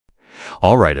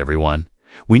All right, everyone,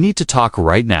 we need to talk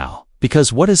right now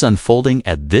because what is unfolding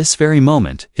at this very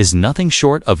moment is nothing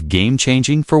short of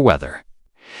game-changing for weather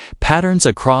patterns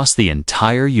across the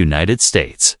entire United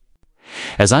States.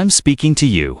 As I'm speaking to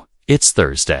you, it's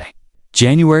Thursday,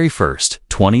 January 1st,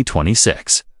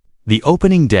 2026, the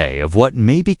opening day of what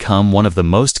may become one of the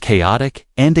most chaotic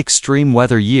and extreme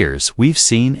weather years we've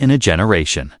seen in a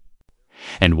generation.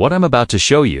 And what I'm about to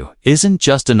show you isn't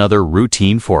just another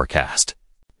routine forecast.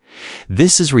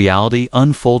 This is reality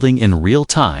unfolding in real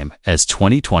time as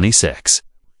 2026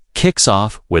 kicks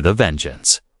off with a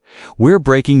vengeance. We're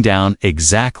breaking down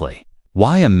exactly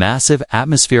why a massive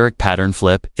atmospheric pattern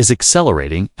flip is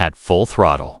accelerating at full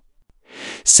throttle,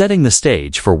 setting the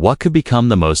stage for what could become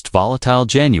the most volatile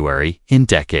January in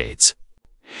decades.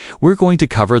 We're going to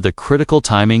cover the critical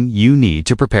timing you need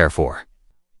to prepare for,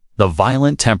 the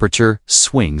violent temperature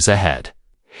swings ahead,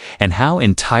 and how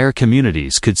entire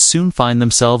communities could soon find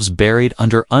themselves buried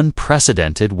under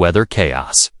unprecedented weather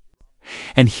chaos.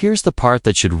 And here's the part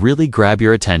that should really grab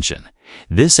your attention.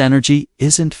 This energy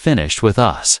isn't finished with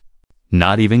us.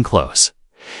 Not even close.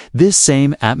 This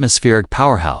same atmospheric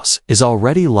powerhouse is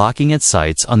already locking its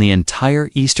sights on the entire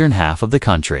eastern half of the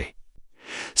country,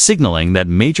 signaling that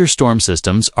major storm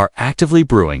systems are actively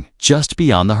brewing just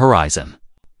beyond the horizon.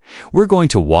 We're going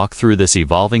to walk through this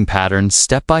evolving pattern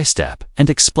step by step and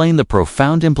explain the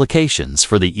profound implications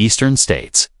for the eastern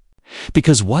states.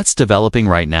 Because what's developing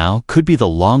right now could be the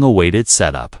long-awaited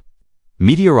setup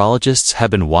meteorologists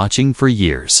have been watching for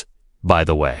years, by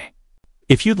the way.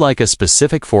 If you'd like a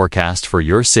specific forecast for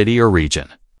your city or region,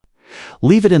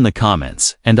 leave it in the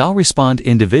comments and I'll respond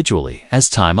individually as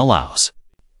time allows.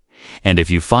 And if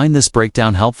you find this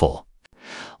breakdown helpful,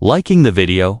 liking the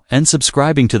video and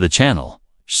subscribing to the channel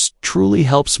truly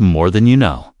helps more than you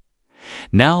know.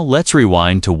 Now let's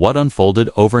rewind to what unfolded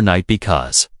overnight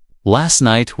because last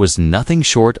night was nothing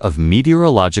short of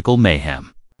meteorological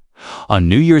mayhem. On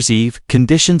New Year's Eve,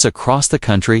 conditions across the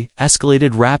country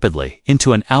escalated rapidly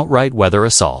into an outright weather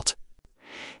assault.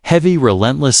 Heavy,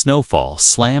 relentless snowfall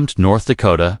slammed North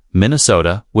Dakota,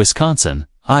 Minnesota, Wisconsin,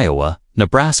 Iowa,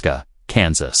 Nebraska,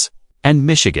 Kansas, and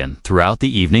Michigan throughout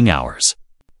the evening hours.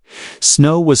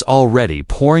 Snow was already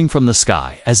pouring from the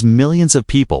sky as millions of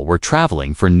people were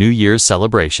traveling for New Year's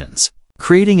celebrations,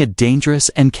 creating a dangerous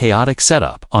and chaotic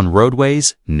setup on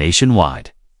roadways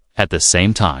nationwide. At the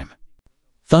same time,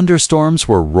 thunderstorms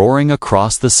were roaring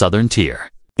across the southern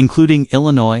tier, including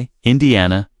Illinois,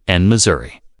 Indiana, and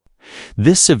Missouri.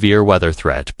 This severe weather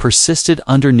threat persisted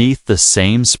underneath the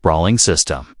same sprawling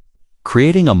system,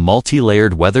 creating a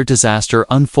multi-layered weather disaster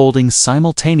unfolding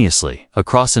simultaneously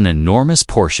across an enormous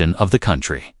portion of the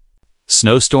country.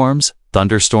 Snowstorms,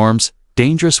 thunderstorms,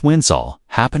 dangerous winds all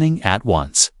happening at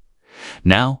once.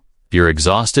 Now, if you're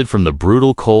exhausted from the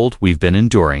brutal cold we've been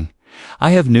enduring,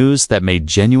 I have news that may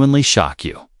genuinely shock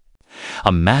you.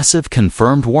 A massive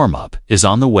confirmed warm-up is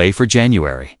on the way for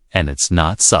January, and it's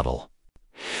not subtle.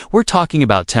 We're talking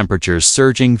about temperatures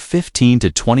surging 15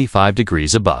 to 25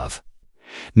 degrees above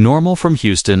normal from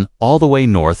Houston all the way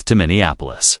north to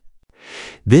Minneapolis.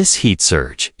 This heat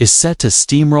surge is set to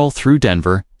steamroll through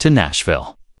Denver to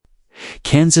Nashville,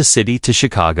 Kansas City to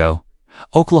Chicago,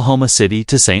 Oklahoma City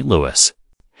to St. Louis,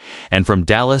 and from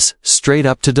Dallas straight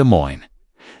up to Des Moines.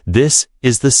 This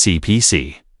is the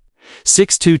CPC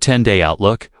 6 to 10-day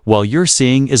outlook. While you're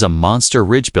seeing is a monster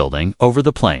ridge building over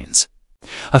the plains,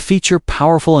 a feature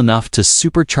powerful enough to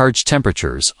supercharge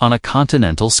temperatures on a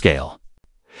continental scale.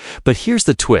 But here's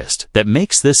the twist that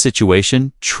makes this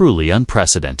situation truly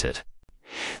unprecedented.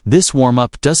 This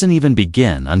warm-up doesn't even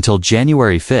begin until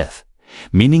January 5th,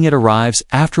 meaning it arrives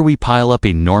after we pile up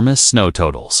enormous snow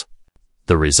totals.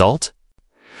 The result?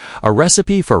 A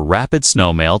recipe for rapid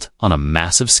snowmelt on a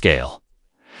massive scale.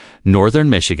 Northern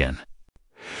Michigan,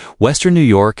 Western New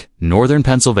York, Northern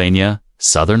Pennsylvania,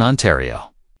 Southern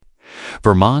Ontario,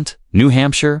 Vermont, New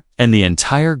Hampshire, and the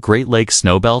entire Great Lakes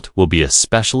snowbelt will be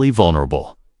especially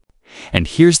vulnerable. And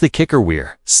here's the kicker: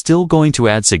 we're still going to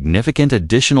add significant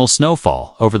additional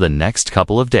snowfall over the next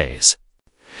couple of days.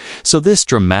 So this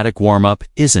dramatic warm-up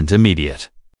isn't immediate.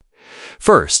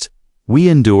 First, we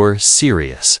endure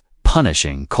serious,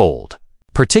 punishing cold,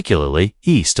 particularly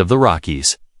east of the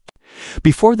Rockies,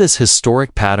 before this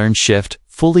historic pattern shift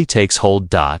fully takes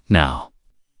hold. Now,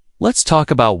 let's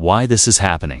talk about why this is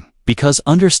happening, because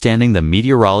understanding the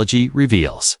meteorology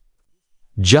reveals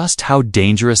just how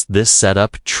dangerous this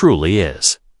setup truly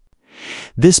is.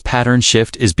 This pattern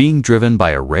shift is being driven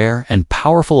by a rare and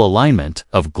powerful alignment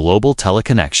of global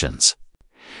teleconnections,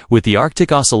 with the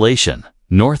Arctic Oscillation,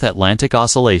 North Atlantic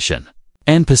Oscillation,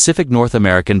 and Pacific North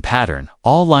American pattern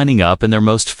all lining up in their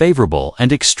most favorable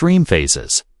and extreme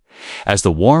phases, As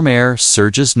the warm air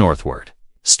surges northward,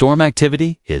 storm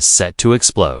activity is set to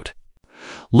explode.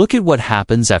 Look at what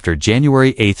happens after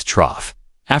January 8th trough,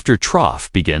 after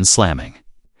trough begins slamming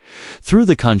through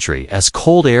the country as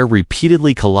cold air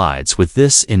repeatedly collides with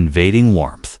this invading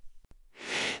warmth.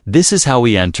 This is how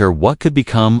we enter what could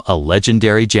become a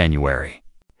legendary January.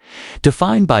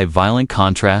 Defined by violent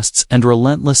contrasts and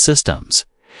relentless systems,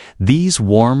 these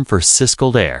warm,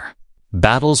 versicled air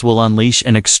battles will unleash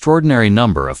an extraordinary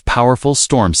number of powerful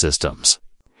storm systems.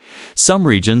 Some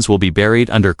regions will be buried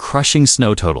under crushing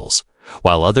snow totals,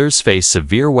 while others face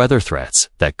severe weather threats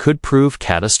that could prove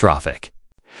catastrophic.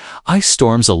 Ice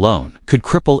storms alone could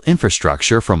cripple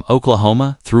infrastructure from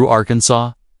Oklahoma through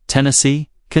Arkansas, Tennessee,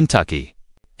 Kentucky,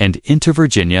 and into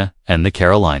Virginia and the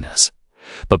Carolinas.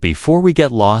 But before we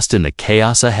get lost in the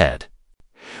chaos ahead,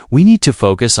 we need to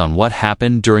focus on what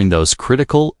happened during those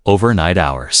critical overnight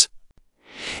hours.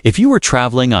 If you were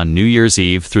traveling on New Year's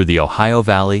Eve through the Ohio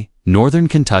Valley, northern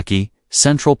Kentucky,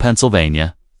 central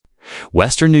Pennsylvania,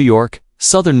 western New York,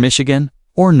 southern Michigan,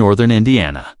 or northern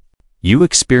Indiana, you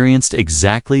experienced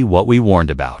exactly what we warned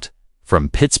about, from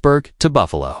Pittsburgh to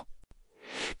Buffalo,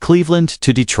 Cleveland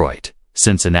to Detroit,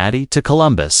 Cincinnati to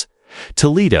Columbus,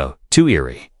 Toledo to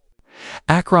Erie,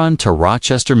 Akron to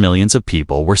Rochester. Millions of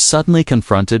people were suddenly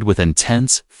confronted with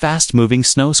intense, fast-moving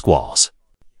snow squalls.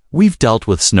 We've dealt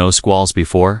with snow squalls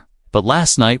before, but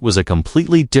last night was a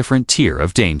completely different tier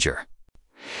of danger.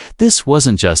 This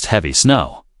wasn't just heavy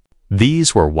snow.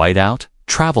 These were whiteout,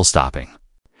 travel-stopping,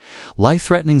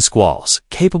 life-threatening squalls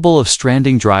capable of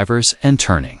stranding drivers and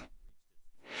turning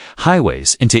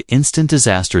highways into instant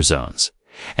disaster zones.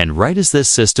 And right as this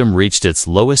system reached its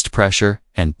lowest pressure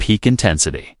and peak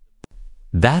intensity,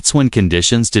 that's when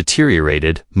conditions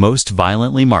deteriorated most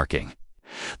violently, marking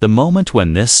the moment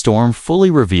when this storm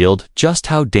fully revealed just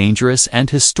how dangerous and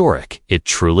historic it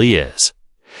truly is.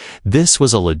 This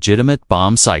was a legitimate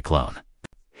bomb cyclone,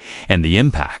 and the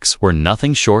impacts were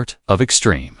nothing short of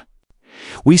extreme.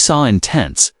 We saw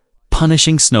intense,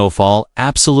 punishing snowfall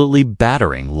absolutely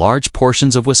battering large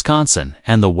portions of Wisconsin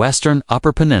and the western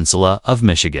Upper Peninsula of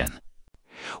Michigan.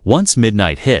 Once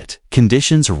midnight hit,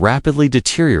 conditions rapidly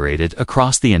deteriorated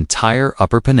across the entire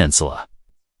Upper Peninsula,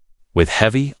 with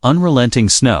heavy, unrelenting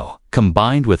snow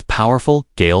combined with powerful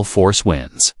gale-force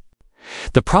winds.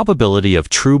 The probability of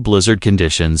true blizzard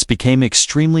conditions became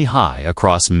extremely high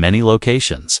across many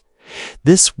locations.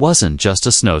 This wasn't just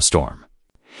a snowstorm.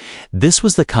 This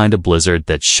was the kind of blizzard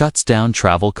that shuts down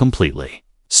travel completely,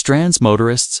 strands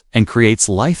motorists, and creates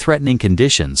life-threatening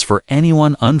conditions for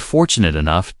anyone unfortunate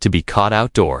enough to be caught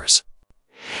outdoors.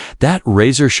 That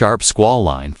razor-sharp squall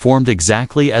line formed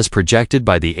exactly as projected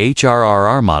by the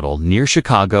HRRR model near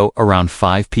Chicago around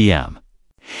 5 p.m.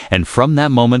 And from that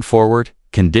moment forward,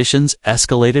 conditions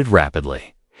escalated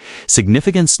rapidly.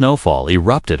 Significant snowfall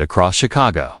erupted across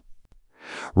Chicago,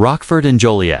 Rockford and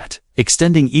Joliet,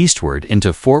 extending eastward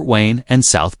into Fort Wayne and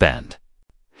South Bend,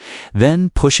 then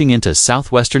pushing into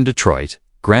southwestern Detroit,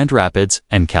 Grand Rapids,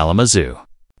 and Kalamazoo.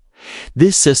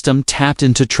 This system tapped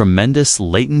into tremendous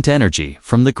latent energy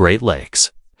from the Great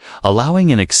Lakes,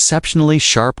 allowing an exceptionally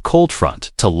sharp cold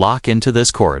front to lock into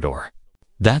this corridor.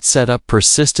 That setup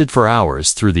persisted for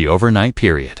hours through the overnight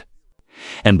period.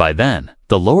 And by then,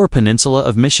 the lower peninsula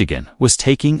of Michigan was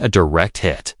taking a direct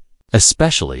hit,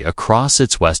 especially across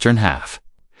its western half,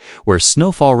 where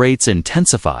snowfall rates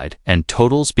intensified and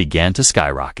totals began to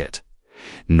skyrocket.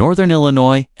 Northern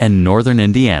Illinois and northern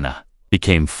Indiana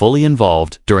became fully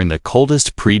involved during the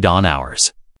coldest pre-dawn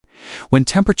hours, when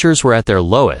temperatures were at their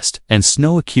lowest and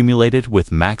snow accumulated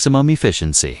with maximum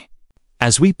efficiency.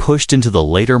 As we pushed into the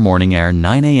later morning air,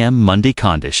 9 a.m. Monday,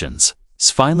 conditions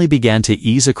finally began to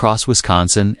ease across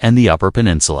Wisconsin and the Upper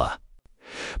Peninsula.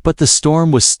 But the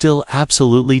storm was still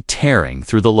absolutely tearing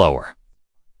through the lower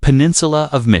peninsula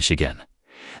of Michigan.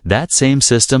 That same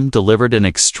system delivered an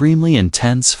extremely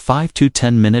intense 5 to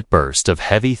 10-minute burst of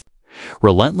heavy,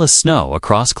 relentless snow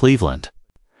across Cleveland,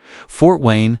 Fort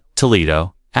Wayne,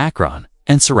 Toledo, Akron,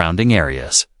 and surrounding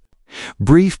areas.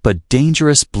 Brief but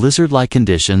dangerous blizzard-like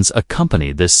conditions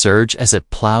accompanied this surge as it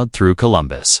plowed through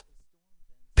Columbus,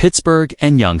 Pittsburgh,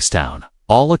 and Youngstown,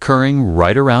 all occurring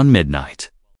right around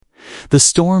midnight. The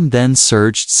storm then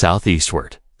surged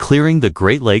southeastward, clearing the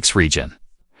Great Lakes region,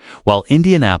 while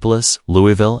Indianapolis,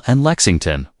 Louisville, and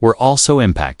Lexington were also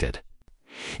impacted.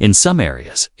 In some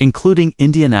areas, including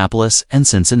Indianapolis and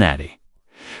Cincinnati,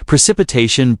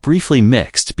 precipitation briefly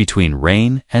mixed between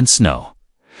rain and snow.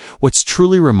 What's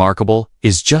truly remarkable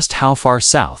is just how far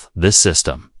south this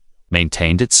system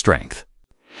maintained its strength.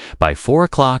 By 4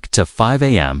 o'clock to 5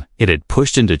 a.m., it had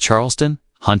pushed into Charleston,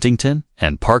 Huntington,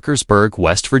 and Parkersburg,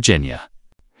 West Virginia.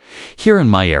 Here in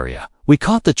my area, we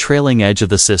caught the trailing edge of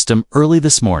the system early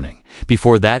this morning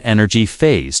before that energy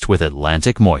phased with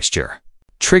Atlantic moisture,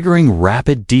 triggering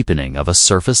rapid deepening of a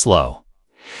surface low.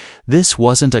 This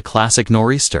wasn't a classic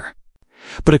nor'easter,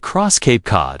 but across Cape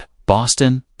Cod,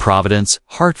 Boston, Providence,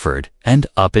 Hartford, and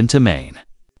up into Maine,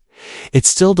 it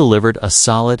still delivered a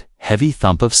solid, heavy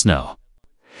thump of snow.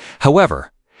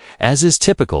 However, as is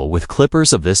typical with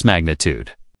clippers of this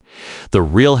magnitude, the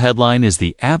real headline is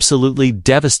the absolutely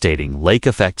devastating lake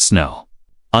effect snow,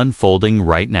 unfolding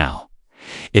right now.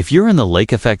 If you're in the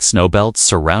lake effect snow belts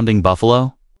surrounding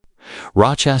Buffalo,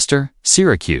 Rochester,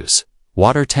 Syracuse,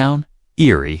 Watertown,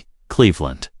 Erie,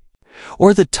 Cleveland,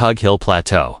 or the Tug Hill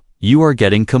Plateau, you are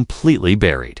getting completely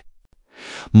buried.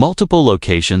 Multiple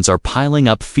locations are piling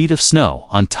up feet of snow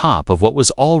on top of what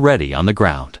was already on the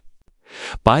ground.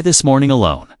 By this morning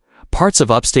alone, parts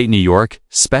of upstate New York,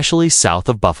 especially south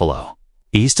of Buffalo,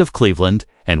 east of Cleveland,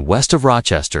 and west of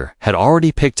Rochester, had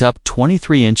already picked up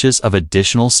 23 inches of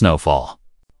additional snowfall.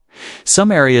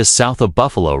 Some areas south of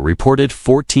Buffalo reported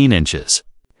 14 inches,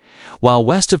 while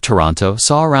west of Toronto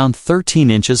saw around 13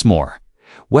 inches more.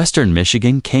 Western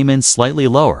Michigan came in slightly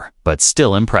lower, but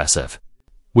still impressive,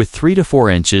 with 3 to 4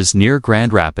 inches near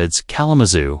Grand Rapids,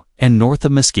 Kalamazoo, and north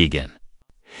of Muskegon.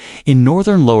 In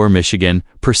northern lower Michigan,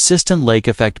 persistent lake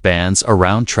effect bands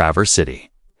around Traverse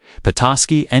City,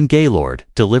 Petoskey, and Gaylord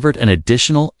delivered an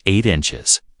additional 8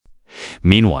 inches.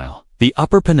 Meanwhile, the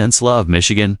Upper Peninsula of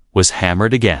Michigan was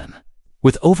hammered again,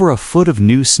 with over a foot of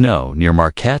new snow near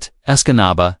Marquette,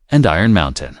 Escanaba, and Iron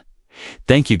Mountain.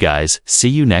 Thank you guys, see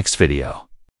you next video.